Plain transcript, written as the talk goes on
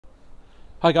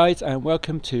Hi guys, and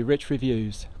welcome to Rich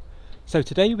Reviews. So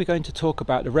today we're going to talk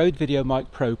about the Rode VideoMic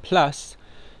Pro Plus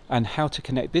and how to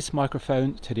connect this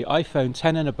microphone to the iPhone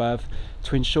 10 and above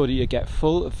to ensure that you get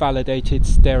full validated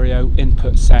stereo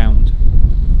input sound.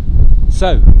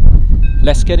 So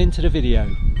let's get into the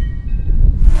video.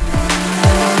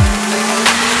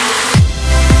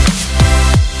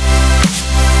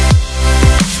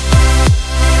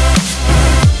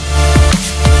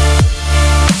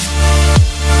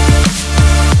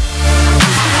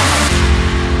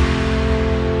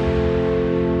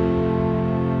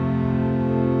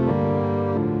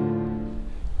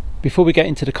 Before we get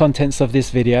into the contents of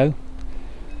this video,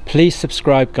 please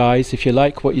subscribe guys if you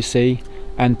like what you see,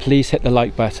 and please hit the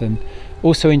like button.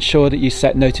 Also ensure that you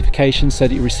set notifications so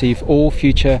that you receive all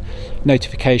future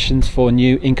notifications for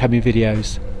new incoming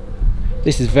videos.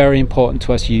 This is very important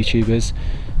to us YouTubers.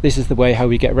 This is the way how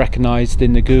we get recognized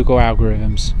in the Google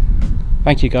algorithms.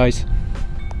 Thank you guys.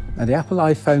 Now the Apple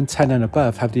iPhone 10 and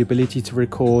above have the ability to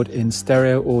record in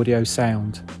stereo audio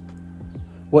sound.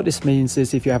 What this means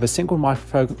is if you have a single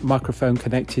microphone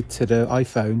connected to the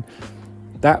iPhone,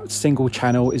 that single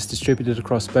channel is distributed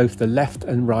across both the left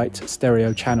and right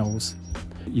stereo channels.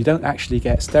 You don't actually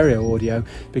get stereo audio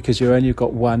because you only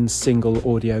got one single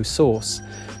audio source,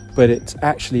 but it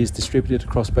actually is distributed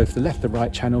across both the left and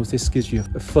right channels. This gives you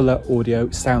a fuller audio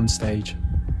soundstage.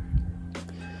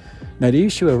 Now the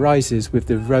issue arises with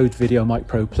the Rode VideoMic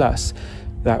Pro Plus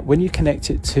that when you connect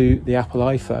it to the Apple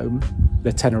iPhone,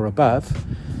 the 10 or above,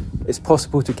 it's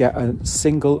possible to get a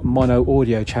single mono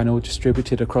audio channel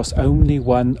distributed across only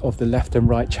one of the left and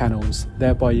right channels.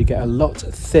 Thereby you get a lot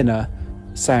thinner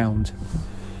sound.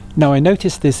 Now I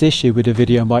noticed this issue with the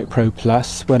VideoMic Pro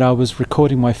Plus when I was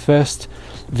recording my first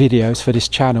videos for this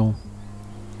channel.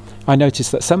 I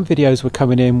noticed that some videos were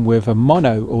coming in with a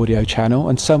mono audio channel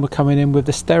and some were coming in with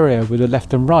the stereo with the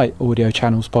left and right audio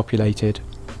channels populated.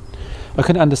 I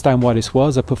couldn't understand why this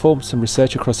was. I performed some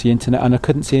research across the internet and I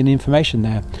couldn't see any information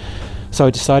there. So I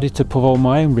decided to perform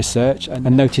my own research and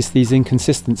notice these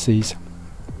inconsistencies.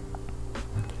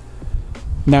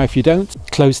 Now if you don't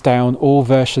close down all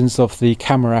versions of the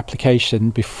camera application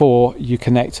before you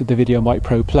connect to the VideoMic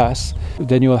Pro Plus,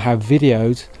 then you'll have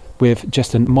videos with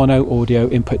just a mono audio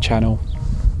input channel.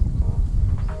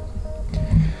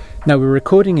 Now we're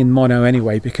recording in mono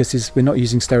anyway because we're not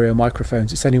using stereo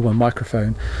microphones, it's only one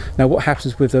microphone. Now what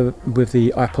happens with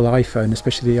the Apple iPhone,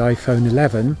 especially the iPhone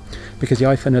 11, because the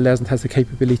iPhone 11 has the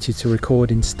capability to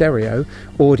record in stereo,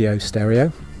 audio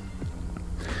stereo,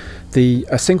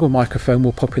 a single microphone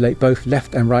will populate both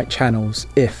left and right channels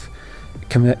if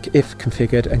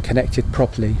configured and connected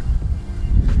properly.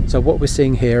 So what we're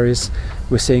seeing here is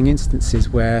we're seeing instances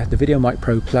where the VideoMic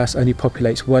Pro Plus only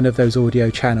populates one of those audio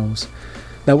channels.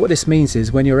 Now what this means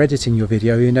is when you're editing your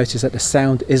video you notice that the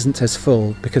sound isn't as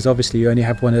full because obviously you only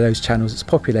have one of those channels that's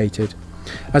populated.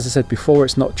 As I said before,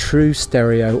 it's not true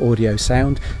stereo audio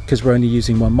sound because we're only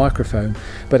using one microphone,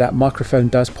 but that microphone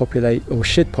does populate or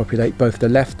should populate both the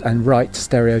left and right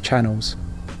stereo channels.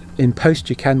 In post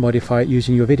you can modify it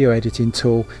using your video editing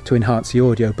tool to enhance the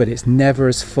audio, but it's never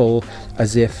as full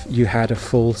as if you had a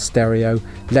full stereo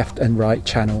left and right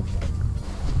channel.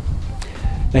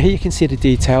 Now here you can see the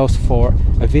details for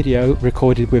a video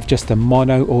recorded with just a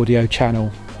mono audio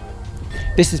channel.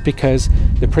 This is because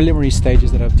the preliminary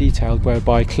stages that I've detailed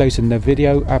whereby closing the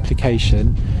video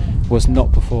application was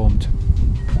not performed.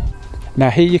 Now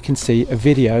here you can see a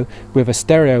video with a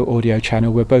stereo audio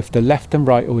channel where both the left and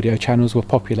right audio channels were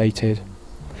populated.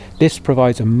 This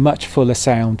provides a much fuller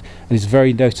sound and is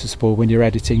very noticeable when you're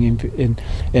editing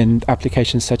in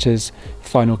applications such as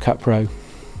Final Cut Pro.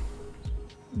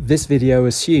 This video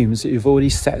assumes that you've already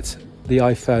set the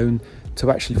iPhone to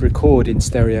actually record in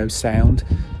stereo sound,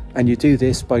 and you do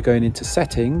this by going into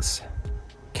Settings,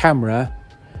 Camera,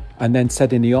 and then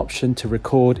setting the option to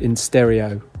record in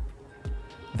stereo.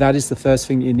 That is the first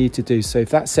thing you need to do. So if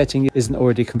that setting isn't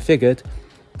already configured,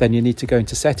 then you need to go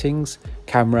into Settings,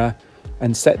 Camera,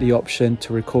 and set the option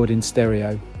to record in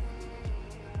stereo.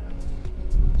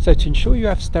 So to ensure you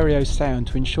have stereo sound,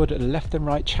 to ensure that the left and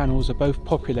right channels are both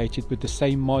populated with the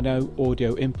same mono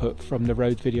audio input from the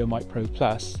Rode VideoMic Pro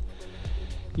Plus,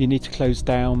 you need to close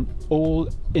down all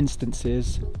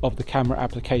instances of the camera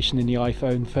application in the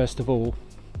iPhone first of all,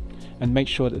 and make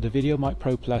sure that the VideoMic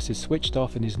Pro Plus is switched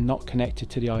off and is not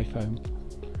connected to the iPhone.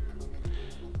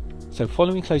 So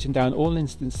following closing down all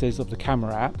instances of the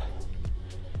camera app,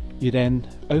 you then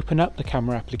open up the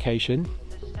camera application,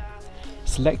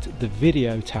 select the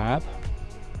video tab,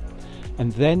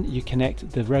 and then you connect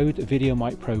the Rode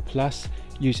VideoMic Pro Plus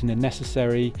using the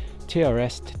necessary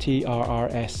TRS to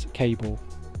TRRS cable.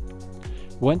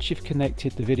 Once you've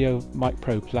connected the VideoMic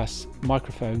Pro Plus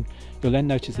microphone, you'll then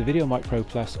notice the VideoMic Pro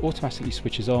Plus automatically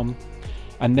switches on,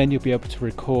 and then you'll be able to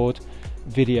record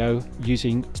video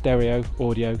using stereo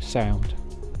audio sound.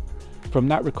 From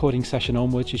that recording session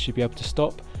onwards, you should be able to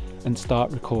stop and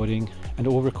start recording, and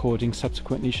all recordings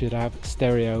subsequently should have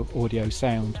stereo audio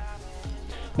sound.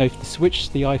 Now, if you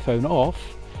switch the iPhone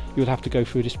off, you'll have to go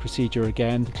through this procedure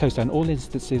again, close down all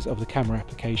instances of the camera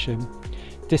application,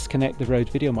 disconnect the Rode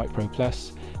VideoMic Pro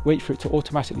Plus, wait for it to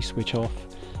automatically switch off,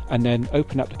 and then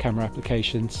open up the camera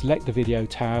application, select the video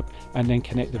tab, and then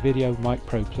connect the VideoMic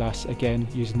Pro Plus again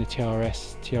using the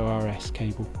TRS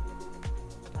cable.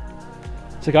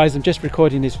 So guys, I'm just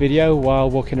recording this video while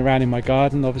walking around in my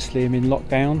garden. Obviously I'm in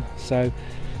lockdown, so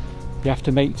you have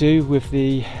to make do with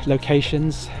the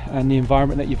locations and the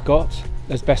environment that you've got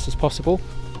as best as possible.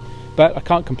 But I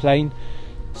can't complain.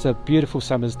 It's a beautiful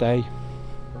summer's day,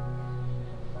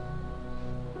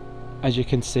 as you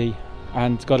can see,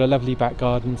 and got a lovely back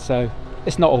garden, so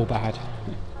it's not all bad.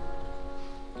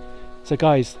 So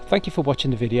guys, thank you for watching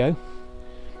the video.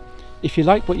 If you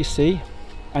like what you see,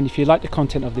 and if you like the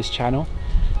content of this channel,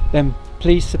 then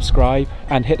please subscribe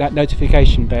and hit that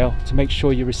notification bell to make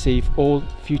sure you receive all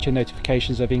future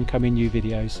notifications of incoming new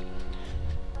videos.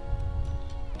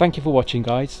 Thank you for watching,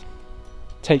 guys.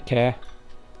 Take care,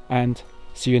 and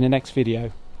see you in the next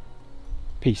video.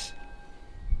 Peace.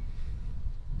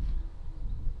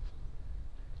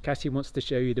 Cassie wants to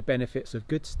show you the benefits of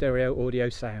good stereo audio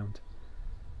sound.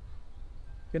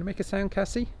 You gonna make a sound,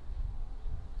 Cassie?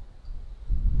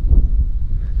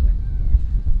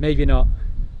 Maybe not.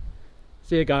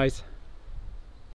 See you guys.